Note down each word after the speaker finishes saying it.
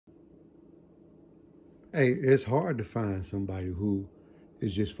Hey, it's hard to find somebody who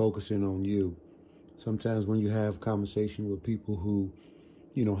is just focusing on you. Sometimes when you have conversation with people who,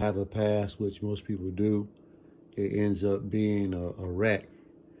 have a past, which most people do, it ends up being a wreck.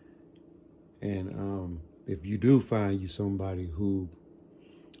 And if you do find you somebody who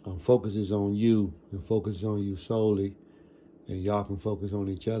focuses on you and focuses on you solely, and y'all can focus on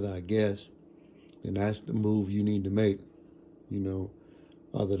each other, I guess, then that's the move you need to make. You know,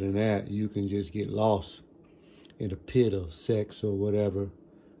 other than that, you can just get lost in a pit of sex or whatever,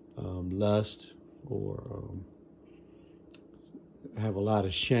 lust, or have a lot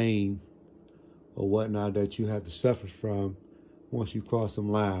of shame or whatnot that you have to suffer from once you cross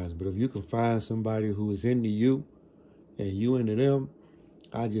them lines. But if you can find somebody who is into you and you into them,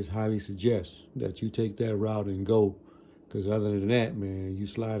 I just highly suggest that you take that route and go. Because other than that, man, you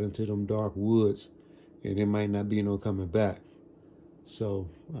slide into them dark woods and there might not be no coming back. So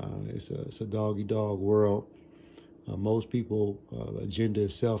it's a dog-eat-dog world. Most people, agenda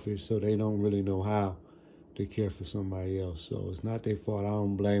is selfish, so they don't really know how to care for somebody else. So it's not their fault. I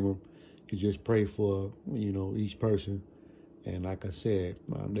don't blame them. You just pray for, each person. And like I said,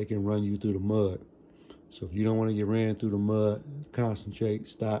 they can run you through the mud. So if you don't want to get ran through the mud, concentrate,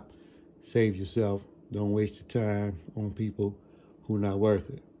 stop, save yourself. Don't waste your time on people who are not worth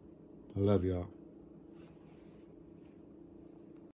it. I love y'all.